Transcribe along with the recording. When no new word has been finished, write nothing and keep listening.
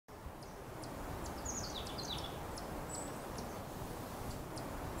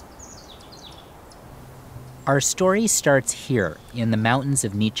Our story starts here, in the mountains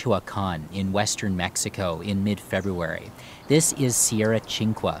of Michoacan in western Mexico in mid-February. This is Sierra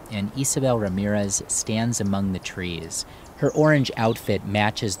Cinque, and Isabel Ramirez stands among the trees. Her orange outfit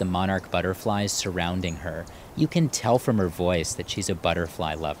matches the monarch butterflies surrounding her. You can tell from her voice that she's a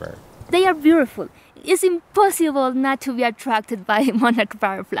butterfly lover. They are beautiful. It's impossible not to be attracted by monarch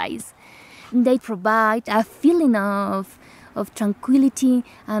butterflies. They provide a feeling of tranquility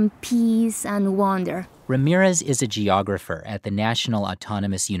and peace and wonder. Ramirez is a geographer at the National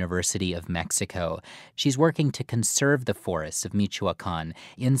Autonomous University of Mexico. She's working to conserve the forests of Michoacan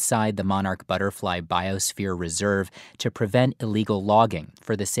inside the monarch butterfly biosphere reserve to prevent illegal logging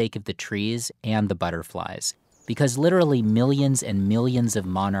for the sake of the trees and the butterflies. Because literally millions and millions of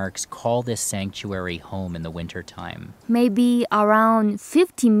monarchs call this sanctuary home in the wintertime. Maybe around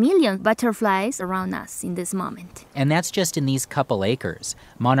 50 million butterflies around us in this moment. And that's just in these couple acres.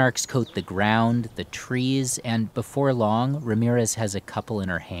 Monarchs coat the ground, the trees, and before long, Ramirez has a couple in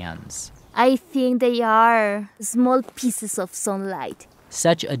her hands. I think they are small pieces of sunlight.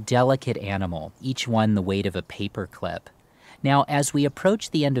 Such a delicate animal, each one the weight of a paper clip. Now, as we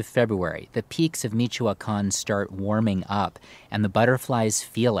approach the end of February, the peaks of Michoacan start warming up, and the butterflies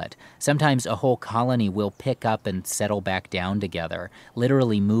feel it. Sometimes a whole colony will pick up and settle back down together,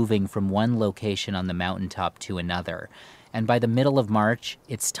 literally moving from one location on the mountaintop to another. And by the middle of March,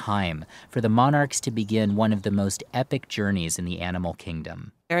 it's time for the monarchs to begin one of the most epic journeys in the animal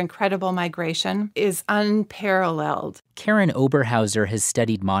kingdom. Their incredible migration is unparalleled. Karen Oberhauser has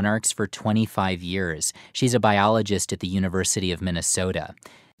studied monarchs for 25 years. She's a biologist at the University of Minnesota.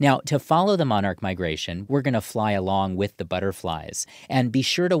 Now, to follow the monarch migration, we're going to fly along with the butterflies. And be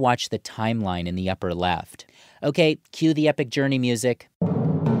sure to watch the timeline in the upper left. Okay, cue the epic journey music.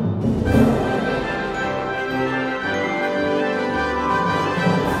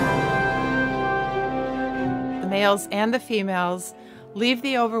 The males and the females leave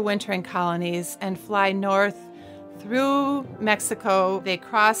the overwintering colonies and fly north through Mexico. They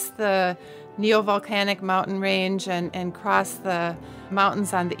cross the neovolcanic mountain range and cross the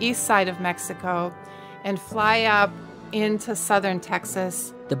mountains on the east side of Mexico and fly up into southern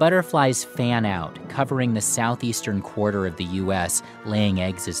Texas. The butterflies fan out, covering the southeastern quarter of the U.S., laying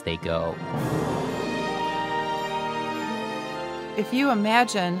eggs as they go. If you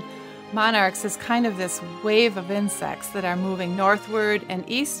imagine monarchs as kind of this wave of insects that are moving northward and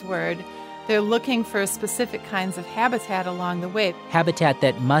eastward, they're looking for specific kinds of habitat along the way. Habitat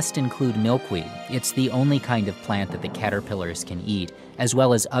that must include milkweed. It's the only kind of plant that the caterpillars can eat, as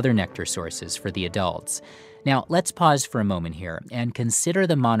well as other nectar sources for the adults. Now, let's pause for a moment here and consider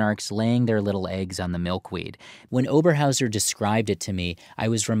the monarchs laying their little eggs on the milkweed. When Oberhauser described it to me, I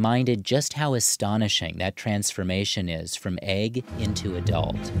was reminded just how astonishing that transformation is from egg into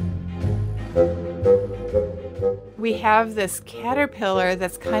adult. We have this caterpillar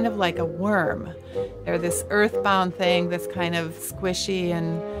that's kind of like a worm. They're this earthbound thing that's kind of squishy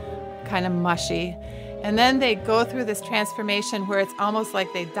and kind of mushy. And then they go through this transformation where it's almost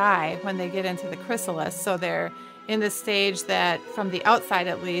like they die when they get into the chrysalis. So they're in the stage that, from the outside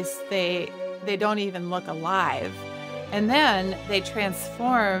at least, they don't even look alive. And then they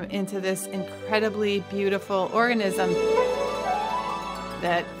transform into this incredibly beautiful organism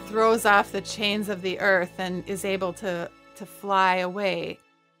that throws off the chains of the earth and is able to fly away.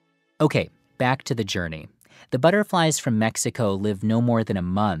 Okay, back to the journey. The butterflies from Mexico live no more than a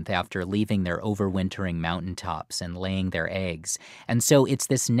month after leaving their overwintering mountaintops and laying their eggs. And so it's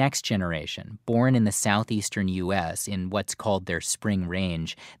this next generation, born in the southeastern U.S. in what's called their spring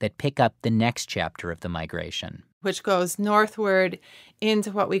range, that pick up the next chapter of the migration, which goes northward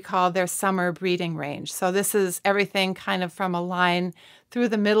into what we call their summer breeding range. So this is everything kind of from a line through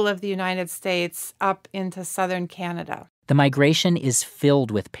the middle of the United States up into southern Canada. The migration is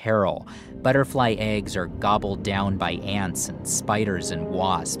filled with peril. Butterfly eggs are gobbled down by ants and spiders and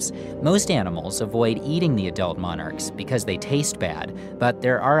wasps. Most animals avoid eating the adult monarchs because they taste bad, but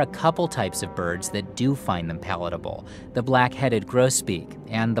there are a couple types of birds that do find them palatable: the black-headed grosbeak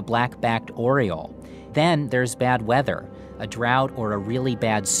and the black-backed oriole. Then there's bad weather. A drought or a really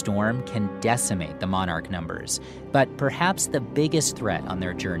bad storm can decimate the monarch numbers. But perhaps the biggest threat on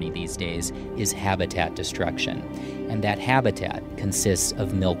their journey these days is habitat destruction. And that habitat consists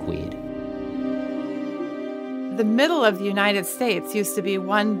of milkweed. The middle of the United States used to be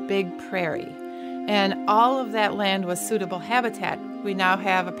one big prairie, and all of that land was suitable habitat. We now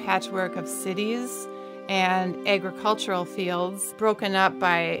have a patchwork of cities and agricultural fields broken up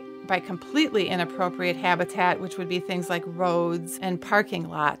by completely inappropriate habitat, which would be things like roads and parking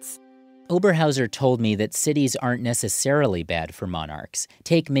lots. Oberhauser told me that cities aren't necessarily bad for monarchs.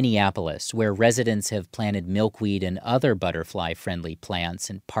 Take Minneapolis, where residents have planted milkweed and other butterfly-friendly plants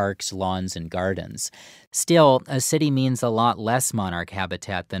in parks, lawns, and gardens. Still, a city means a lot less monarch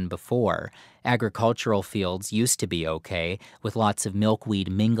habitat than before. Agricultural fields used to be okay, with lots of milkweed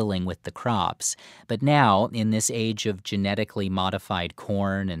mingling with the crops. But now, in this age of genetically modified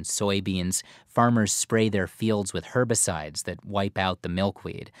corn and soybeans, farmers spray their fields with herbicides that wipe out the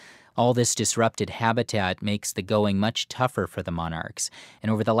milkweed. All this disrupted habitat makes the going much tougher for the monarchs,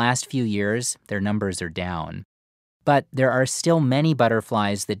 and over the last few years, their numbers are down. But there are still many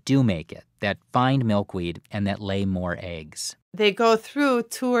butterflies that do make it, that find milkweed, and that lay more eggs. They go through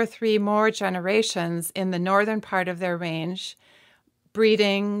 2 or 3 more generations in the northern part of their range,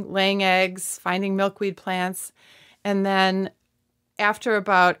 breeding, laying eggs, finding milkweed plants, and then after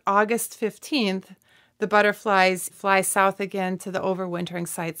about August 15th, the butterflies fly south again to the overwintering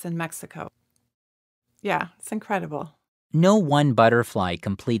sites in Mexico. Yeah, it's incredible. No one butterfly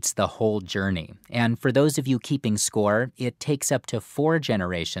completes the whole journey, and for those of you keeping score, it takes up to 4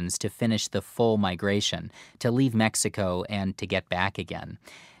 generations to finish the full migration, to leave Mexico and to get back again.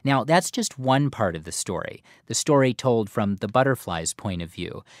 Now, that's just one part of the story told from the butterfly's point of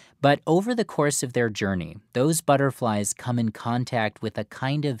view. But over the course of their journey, those butterflies come in contact with a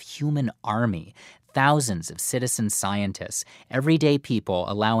kind of human army. Thousands of citizen scientists, everyday people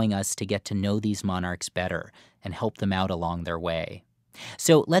allowing us to get to know these monarchs better and help them out along their way.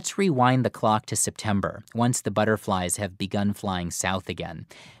 So let's rewind the clock to September, once the butterflies have begun flying south again.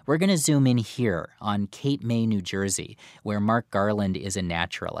 We're going to zoom in here on Cape May, New Jersey, where Mark Garland is a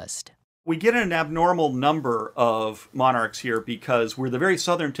naturalist. We get an abnormal number of monarchs here because we're the very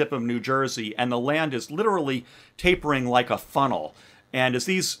southern tip of New Jersey, and the land is literally tapering like a funnel. And as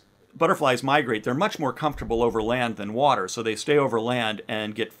these butterflies migrate, they're much more comfortable over land than water, so they stay over land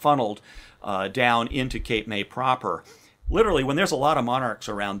and get funneled down into Cape May proper. Literally, when there's a lot of monarchs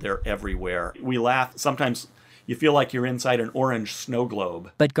around, they're everywhere. We laugh. Sometimes you feel like you're inside an orange snow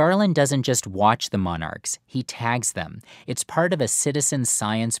globe. But Garland doesn't just watch the monarchs, he tags them. It's part of a citizen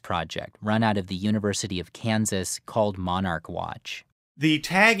science project run out of the University of Kansas called Monarch Watch. The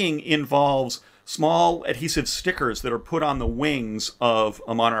tagging involves small adhesive stickers that are put on the wings of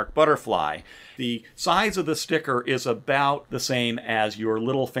a monarch butterfly. The size of the sticker is about the same as your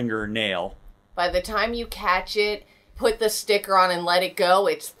little fingernail. By the time you catch it, put the sticker on and let it go,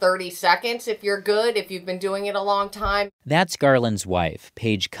 it's 30 seconds if you're good, if you've been doing it a long time. That's Garland's wife,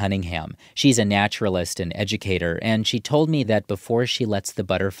 Paige Cunningham. She's a naturalist and educator, and she told me that before she lets the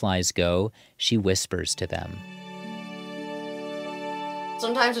butterflies go, she whispers to them.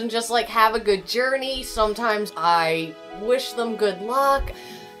 Sometimes I'm just like, have a good journey. Sometimes I wish them good luck.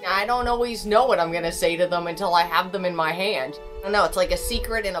 I don't always know what I'm going to say to them until I have them in my hand. I don't know, it's like a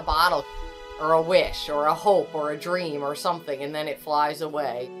secret in a bottle, or a wish, or a hope, or a dream, or something, and then it flies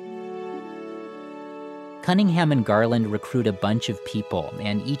away. Cunningham and Garland recruit a bunch of people,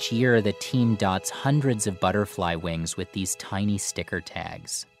 and each year the team dots hundreds of butterfly wings with these tiny sticker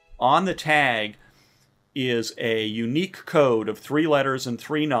tags. On the tag is a unique code of 3 letters and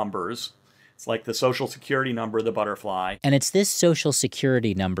 3 numbers. It's like the social security number of the butterfly. And it's this social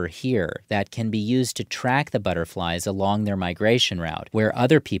security number here that can be used to track the butterflies along their migration route, where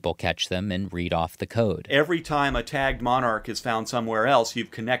other people catch them and read off the code. Every time a tagged monarch is found somewhere else, you've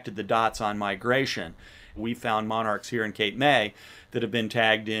connected the dots on migration. We found monarchs here in Cape May that have been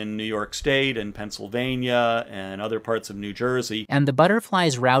tagged in New York State and Pennsylvania and other parts of New Jersey. And the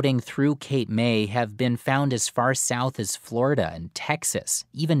butterflies routing through Cape May have been found as far south as Florida and Texas,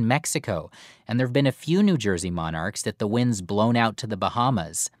 even Mexico. And there have been a few New Jersey monarchs that the wind's blown out to the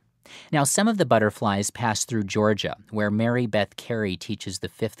Bahamas. Now, some of the butterflies pass through Georgia, where Mary Beth Carey teaches the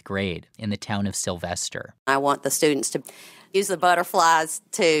 5th grade in the town of Sylvester. I want the students to use the butterflies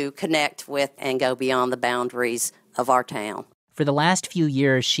to connect with and go beyond the boundaries of our town. For the last few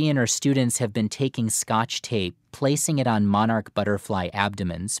years, she and her students have been taking Scotch tape, placing it on monarch butterfly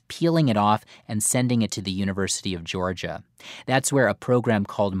abdomens, peeling it off, and sending it to the University of Georgia. That's where a program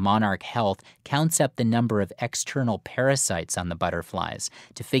called Monarch Health counts up the number of external parasites on the butterflies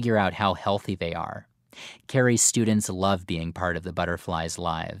to figure out how healthy they are. Carrie's students love being part of the butterflies'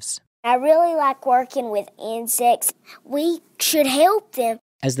 lives. I really like working with insects. We should help them.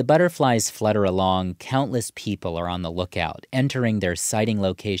 As the butterflies flutter along, countless people are on the lookout, entering their sighting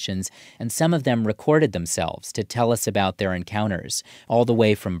locations, and some of them recorded themselves to tell us about their encounters, all the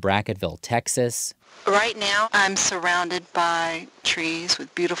way from Brackettville, Texas. Right now, I'm surrounded by trees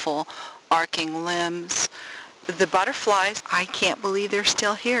with beautiful arcing limbs. The butterflies, I can't believe they're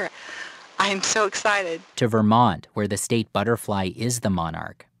still here. I am so excited. To Vermont, where the state butterfly is the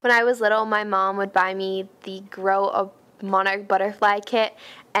monarch. When I was little, my mom would buy me the Grow a Monarch butterfly kit,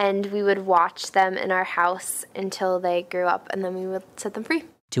 and we would watch them in our house until they grew up, and then we would set them free.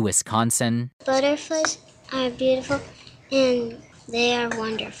 To Wisconsin. Butterflies are beautiful, and they are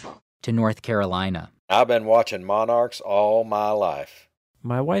wonderful. To North Carolina. I've been watching monarchs all my life.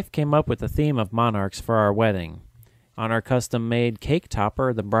 My wife came up with the theme of monarchs for our wedding. On our custom-made cake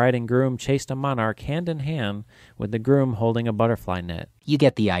topper, the bride and groom chased a monarch hand in hand with the groom holding a butterfly net. You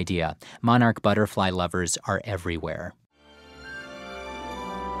get the idea. Monarch butterfly lovers are everywhere.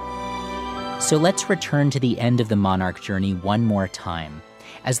 So let's return to the end of the monarch journey one more time.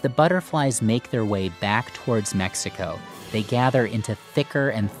 As the butterflies make their way back towards Mexico, they gather into thicker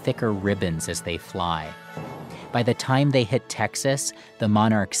and thicker ribbons as they fly. By the time they hit Texas, the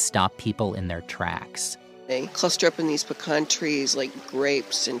monarchs stop people in their tracks. They cluster up in these pecan trees like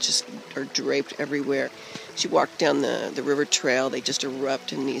grapes and just are draped everywhere. As you walk down the river trail, they just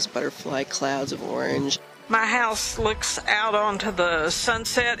erupt in these butterfly clouds of orange. My house looks out onto the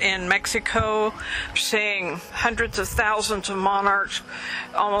sunset in Mexico, seeing hundreds of thousands of monarchs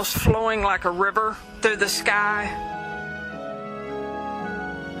almost flowing like a river through the sky.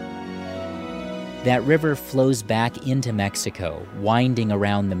 That river flows back into Mexico, winding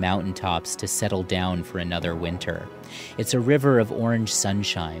around the mountaintops to settle down for another winter. It's a river of orange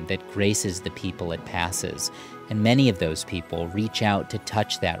sunshine that graces the people it passes, and many of those people reach out to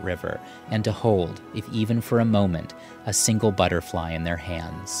touch that river and to hold, if even for a moment, a single butterfly in their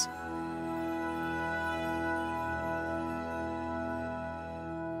hands.